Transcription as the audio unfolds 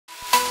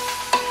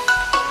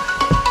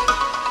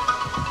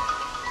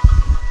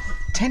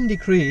10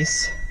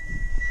 degrees.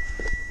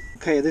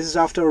 Okay, this is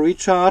after a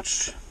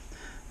recharge,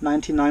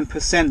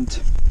 99%.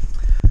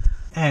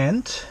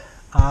 And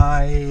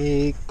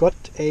I got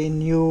a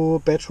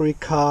new battery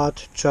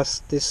card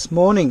just this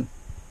morning.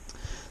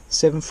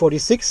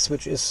 746,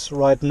 which is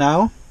right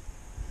now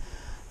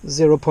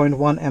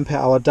 0.1 ampere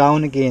hour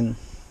down again.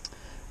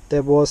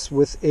 That was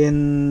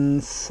within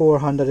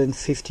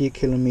 450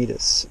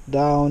 kilometers.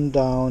 Down,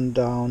 down,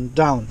 down,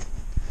 down.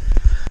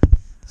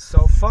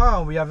 So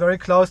far we are very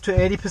close to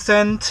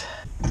 80%.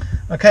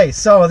 Okay,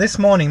 so this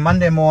morning,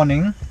 Monday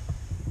morning,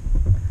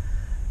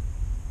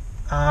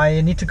 I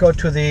need to go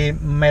to the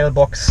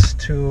mailbox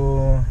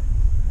to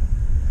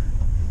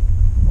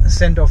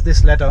send off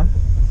this letter,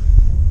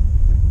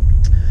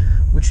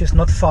 which is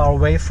not far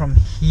away from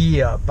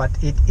here, but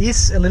it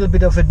is a little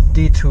bit of a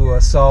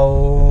detour,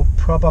 so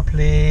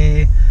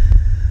probably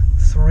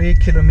 3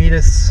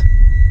 kilometers.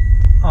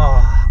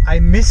 I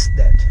missed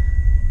that.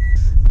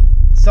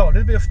 So a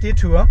little bit of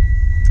detour,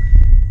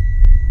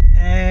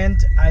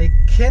 and I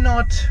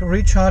cannot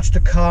recharge the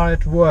car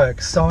at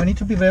work, so I need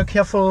to be very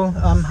careful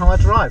how I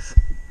drive.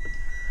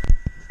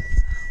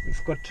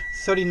 We've got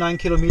 39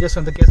 kilometers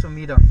on the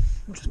gasometer,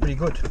 which is pretty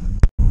good.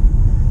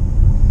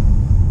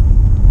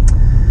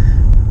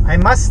 I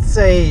must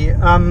say,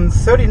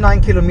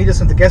 39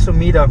 kilometers on the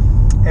gasometer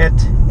at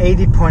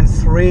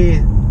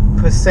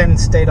 80.3%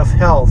 state of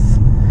health.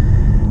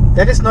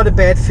 That is not a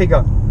bad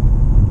figure.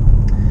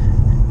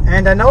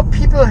 And I know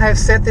people have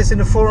said this in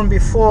the forum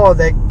before,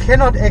 they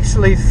cannot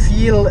actually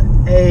feel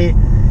a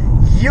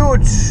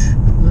huge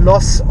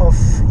loss of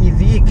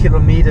EV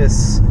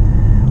kilometers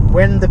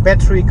when the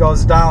battery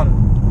goes down.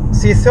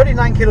 See,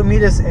 39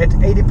 kilometers at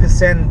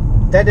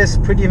 80%, that is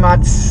pretty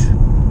much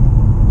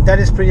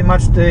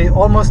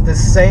almost the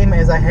same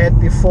as I had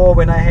before,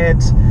 when I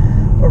had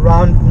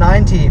around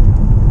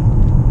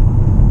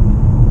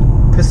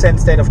 90%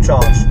 state of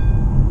charge.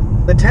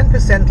 The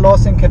 10%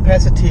 loss in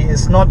capacity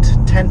is not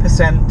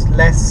 10%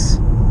 less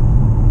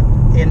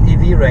in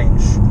EV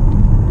range.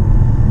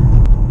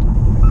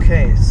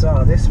 Okay,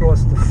 so this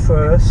was the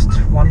first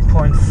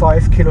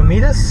 1.5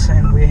 kilometers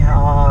and we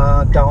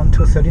are down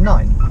to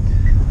 39.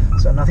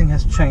 So nothing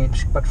has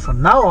changed, but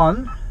from now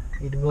on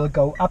it will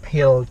go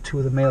uphill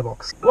to the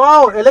mailbox.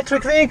 Wow,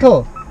 electric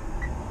vehicle!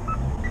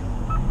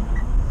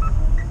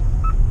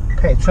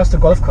 Okay, it's just a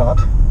golf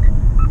cart,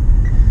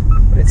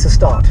 but it's a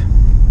start.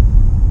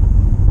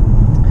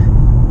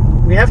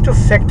 We have to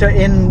factor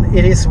in,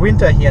 it is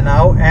winter here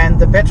now, and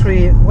the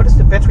battery, what is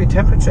the battery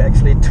temperature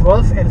actually?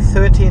 12 and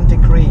 13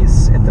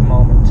 degrees at the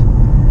moment.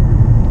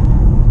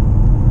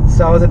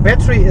 So the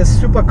battery is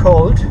super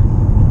cold.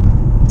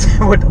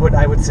 what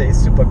I would say is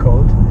super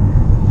cold.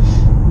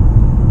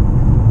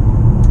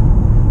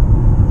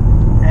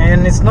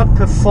 And it's not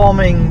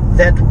performing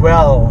that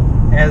well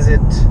as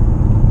it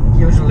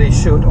usually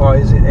should, or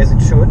as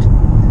it should.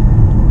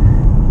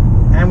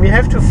 And we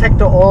have to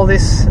factor all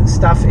this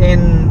stuff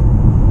in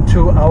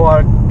to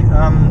our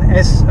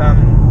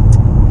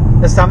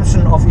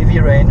assumption of EV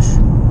range,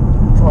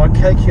 for our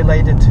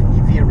calculated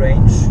EV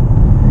range.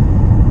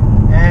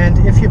 And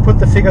if you put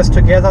the figures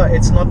together,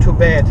 it's not too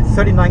bad.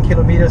 39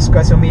 kilometers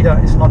gasometer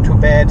is not too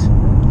bad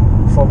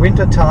for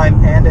winter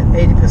time and an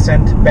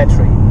 80%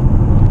 battery.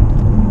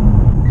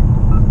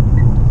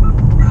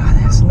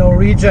 There's no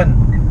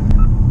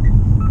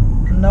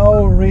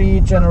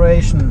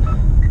regeneration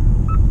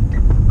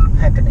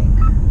happening.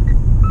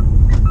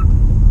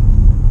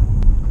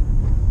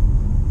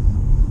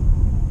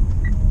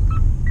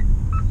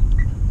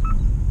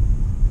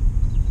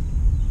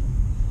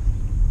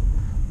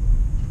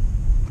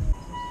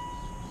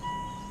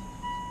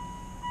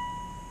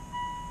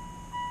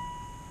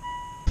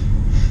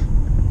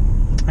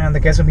 And the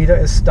gasometer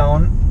is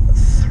down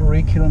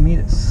 3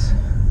 kilometers.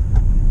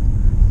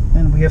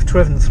 And we have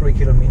driven 3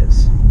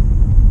 kilometers.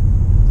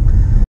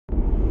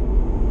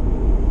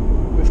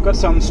 We've got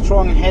some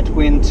strong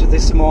headwind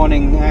this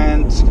morning,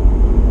 and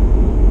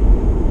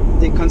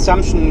the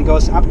consumption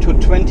goes up to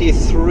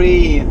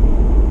 23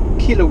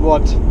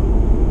 kilowatt.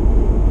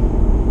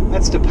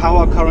 That's the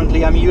power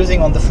currently I'm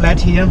using on the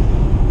flat here.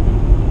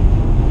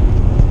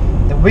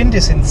 The wind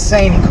is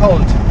insane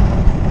cold.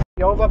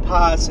 The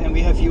overpass, and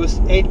we have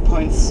used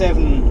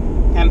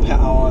 8.7 ampere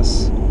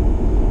hours.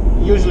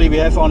 Usually we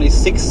have only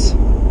 6.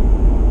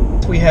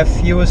 We have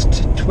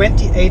used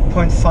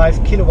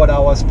 28.5 kilowatt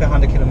hours per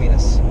 100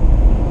 kilometers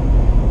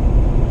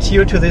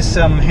due to this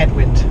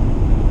headwind.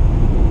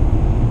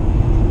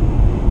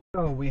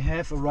 So we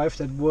have arrived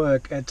at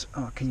work at,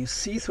 can you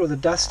see through the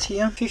dust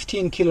here?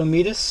 15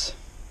 kilometers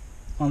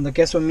on the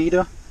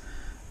gasometer,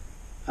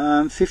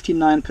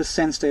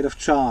 59% state of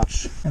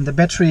charge. And the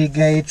battery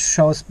gauge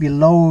shows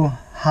below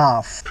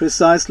half,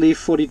 precisely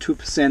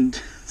 42%.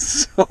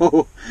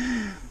 So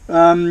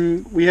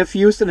we have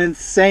used an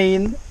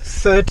insane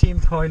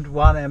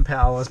 13.1 ampere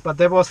hours, but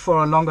that was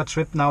for a longer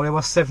trip now. It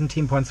was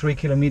 17.3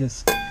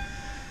 kilometers.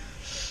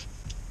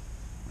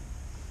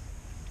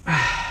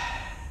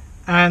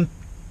 And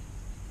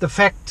the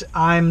fact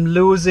I'm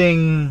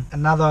losing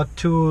another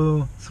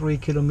 2-3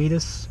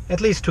 kilometers,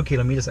 at least 2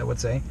 kilometers I would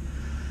say,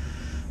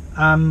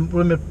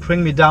 will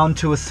bring me down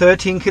to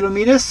 13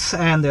 kilometers,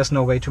 and there's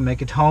no way to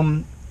make it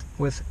home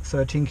with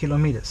 13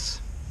 kilometers.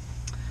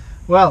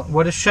 Well,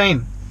 what a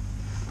shame.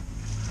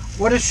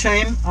 What a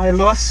shame. I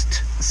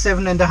lost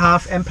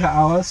 7.5 ampere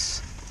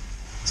hours,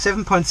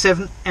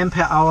 7.7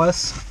 ampere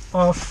hours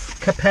of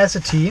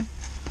capacity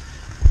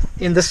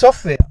in the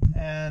software,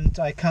 and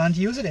I can't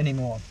use it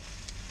anymore.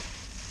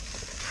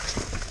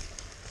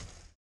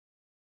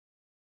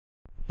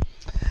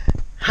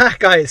 Ha,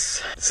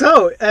 guys,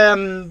 so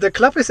the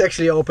club is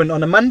actually open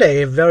on a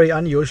Monday, very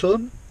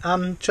unusual.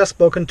 Just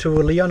spoken to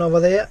Leon over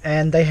there,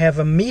 and they have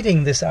a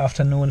meeting this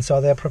afternoon, so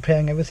they're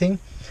preparing everything.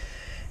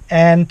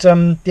 And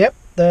yep,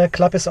 the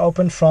club is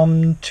open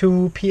from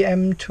 2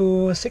 p.m.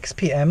 to 6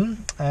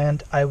 p.m.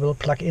 and I will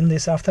plug in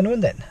this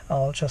afternoon then.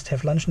 I'll just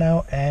have lunch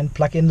now and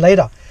plug in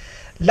later.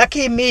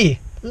 Lucky me!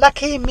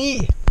 Lucky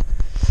me!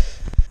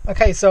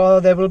 Okay, so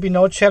there will be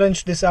no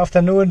challenge this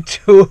afternoon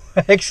to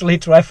actually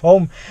drive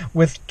home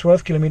with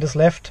 12 kilometers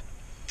left.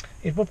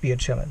 It would be a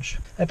challenge.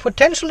 I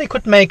potentially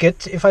could make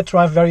it if I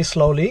drive very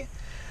slowly,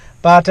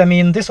 but I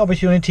mean, this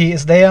opportunity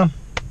is there.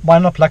 Why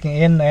not plugging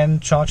in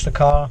and charge the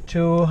car to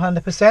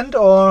 100%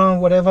 or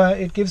whatever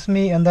it gives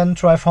me, and then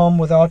drive home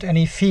without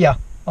any fear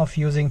of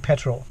using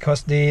petrol,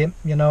 because the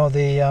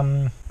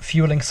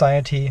fuel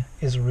anxiety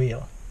is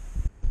real.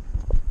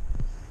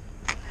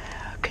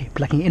 Okay,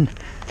 plugging in.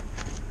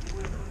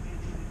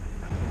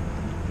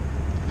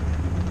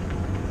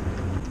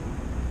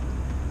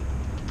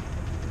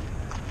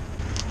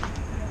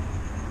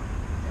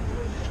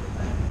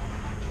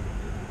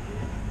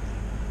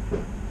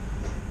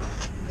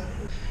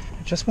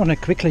 Just want to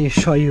quickly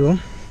show you.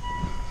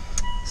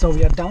 So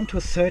we are down to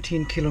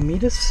 13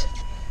 kilometers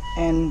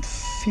and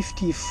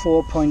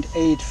 54.8,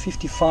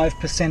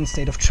 55%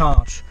 state of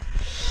charge.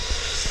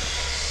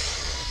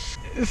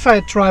 If I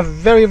drive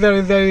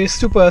very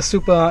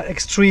super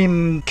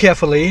extreme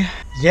carefully,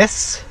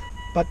 yes,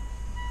 but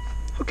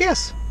who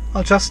cares?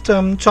 I'll just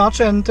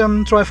charge and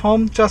drive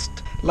home just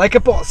like a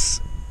boss.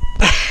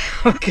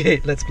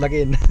 Okay, let's plug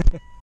in.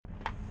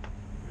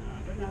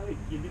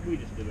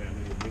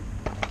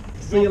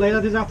 See you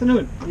later this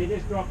afternoon. You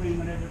just drop in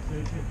whenever it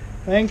suits you.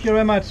 Thank you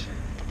very much.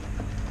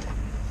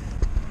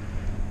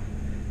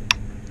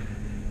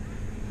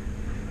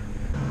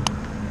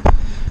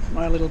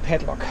 My little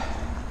padlock.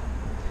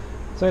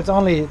 So it's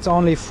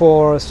only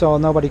for so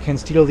nobody can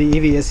steal the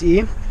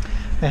EVSE.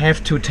 They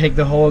have to take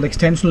the whole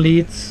extension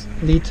lead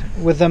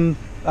with them,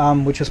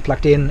 which is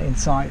plugged in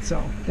inside.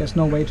 So there's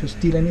no way to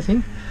steal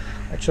anything.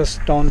 I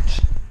just don't.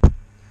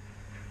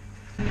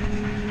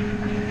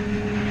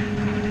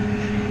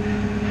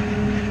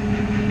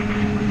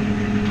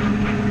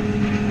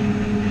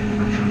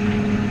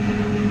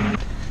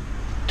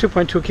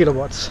 2.2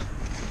 kilowatts.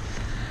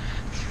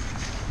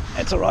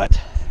 It's alright.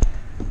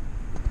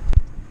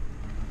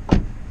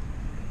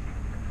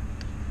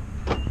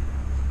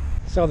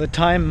 So the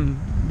time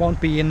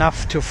won't be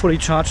enough to fully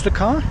charge the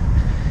car.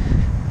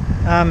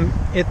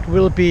 It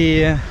will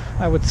be,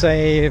 I would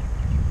say,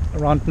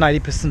 around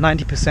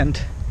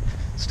 90%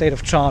 state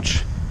of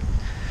charge.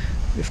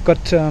 We've got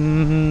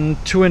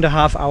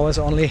 2.5 hours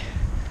only,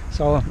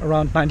 so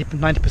around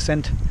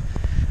 90%,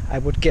 I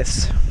would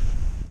guess.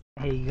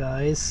 Hey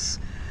guys,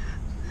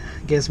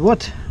 guess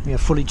what? We are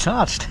fully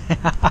charged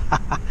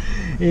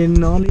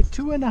in only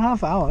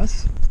 2.5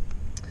 hours.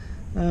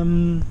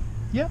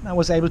 Yeah, I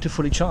was able to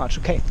fully charge.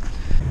 Okay,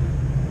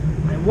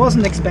 I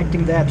wasn't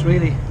expecting that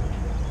really.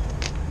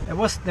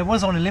 There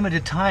was only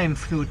limited time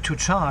to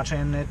charge,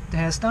 and it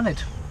has done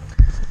it.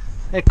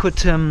 It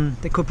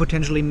could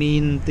potentially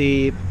mean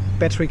the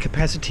battery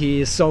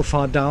capacity is so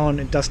far down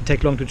it doesn't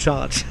take long to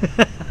charge.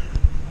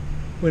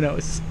 Who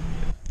knows?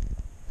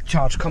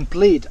 Charge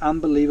complete,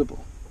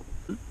 unbelievable.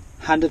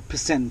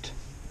 100%.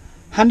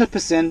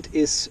 100%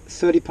 is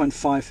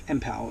 30.5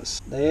 ampere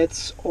hours.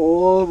 That's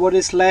all what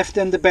is left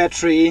in the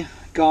battery.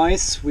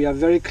 Guys, we are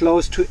very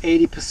close to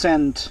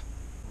 80%.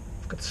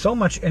 I've got so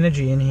much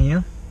energy in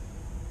here.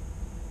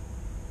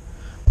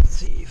 Let's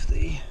see if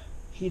the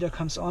heater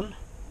comes on.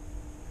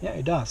 Yeah,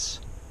 it does.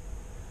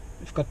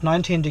 We've got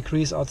 19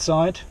 degrees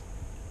outside,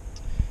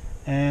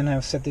 and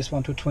I've set this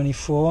one to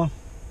 24.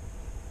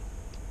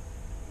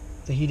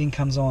 The heating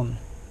comes on.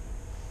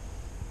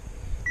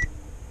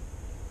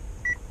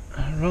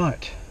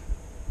 Alright.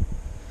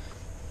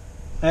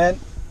 And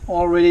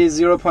already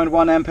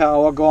 0.1 ampere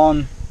hour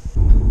gone.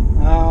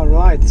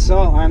 Alright, so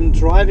I'm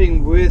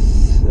driving with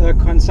a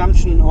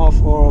consumption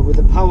of, or with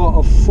a power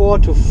of 4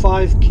 to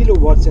 5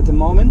 kilowatts at the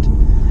moment.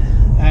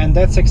 And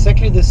that's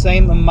exactly the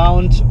same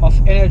amount of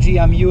energy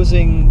I'm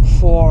using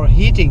for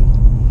heating.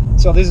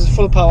 So this is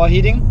full power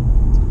heating,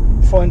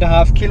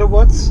 4.5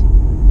 kilowatts.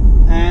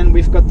 And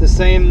we've got the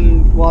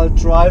same while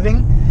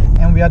driving,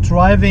 and we are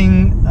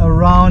driving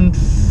around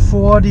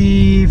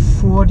 40,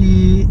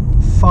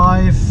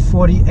 45,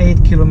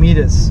 48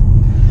 kilometers.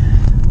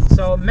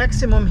 So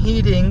maximum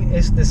heating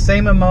is the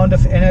same amount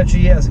of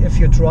energy as if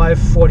you drive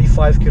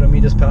 45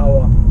 kilometers per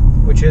hour,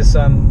 which is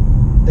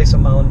this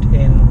amount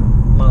in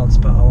miles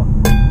per hour.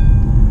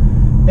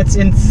 It's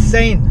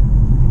insane.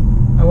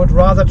 I would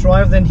rather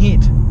drive than heat.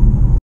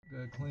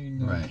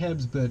 Clean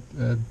cabs, but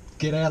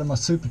get out of my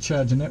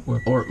supercharger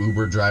network. Or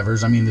Uber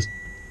drivers. I mean, this.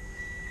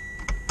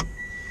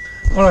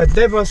 All right,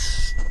 that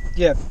was,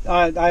 yeah,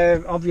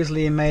 I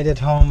obviously made it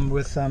home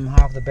with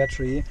half the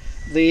battery.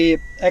 The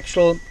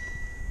actual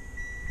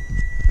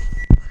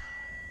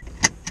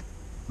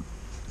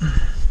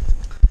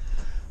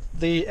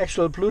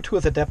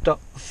Bluetooth adapter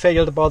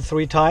failed about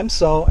 3 times,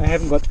 so I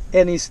haven't got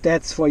any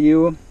stats for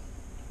you.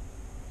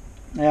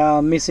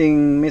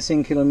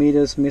 Missing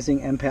kilometers,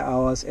 missing ampere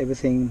hours,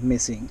 everything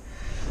missing.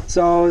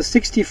 So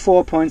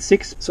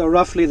 64.6, so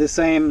roughly the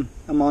same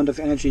amount of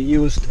energy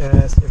used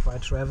as if I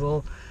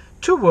travel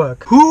to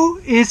work. Who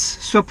is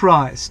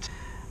surprised?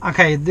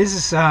 Okay, this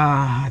is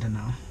I don't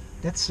know.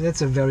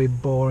 That's a very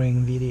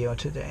boring video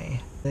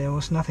today. There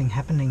was nothing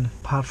happening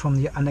apart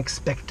from the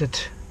unexpected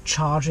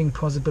charging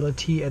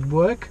possibility at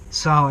work.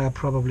 So I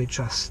probably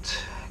just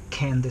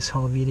can this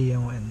whole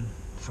video and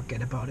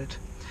forget about it.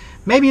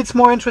 Maybe it's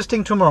more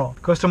interesting tomorrow,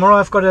 because tomorrow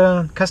I've got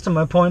a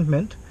customer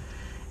appointment,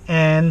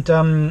 and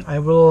I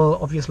will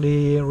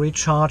obviously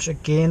recharge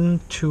again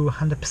to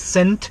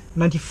 100%,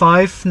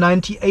 95,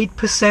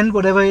 98%,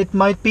 whatever it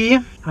might be,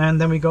 and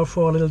then we go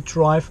for a little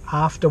drive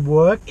after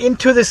work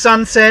into the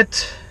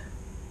sunset.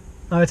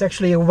 Now it's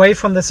actually away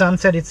from the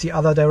sunset, it's the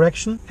other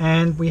direction,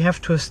 and we have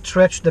to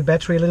stretch the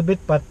battery a little bit,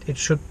 but it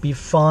should be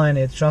fine.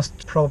 It's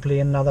just probably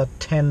another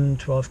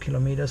 10-12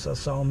 kilometers or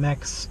so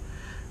max,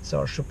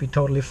 so it should be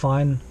totally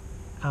fine.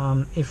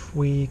 If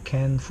we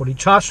can fully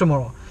charge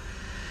tomorrow.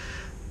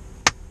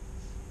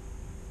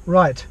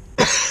 Right.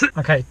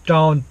 Okay,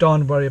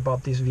 don't worry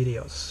about these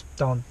videos.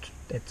 Don't.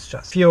 It's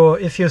just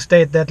if you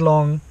stayed that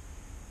long,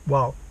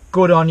 wow,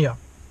 good on you.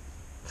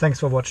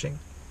 Thanks for watching.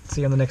 See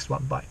you on the next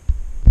one. Bye.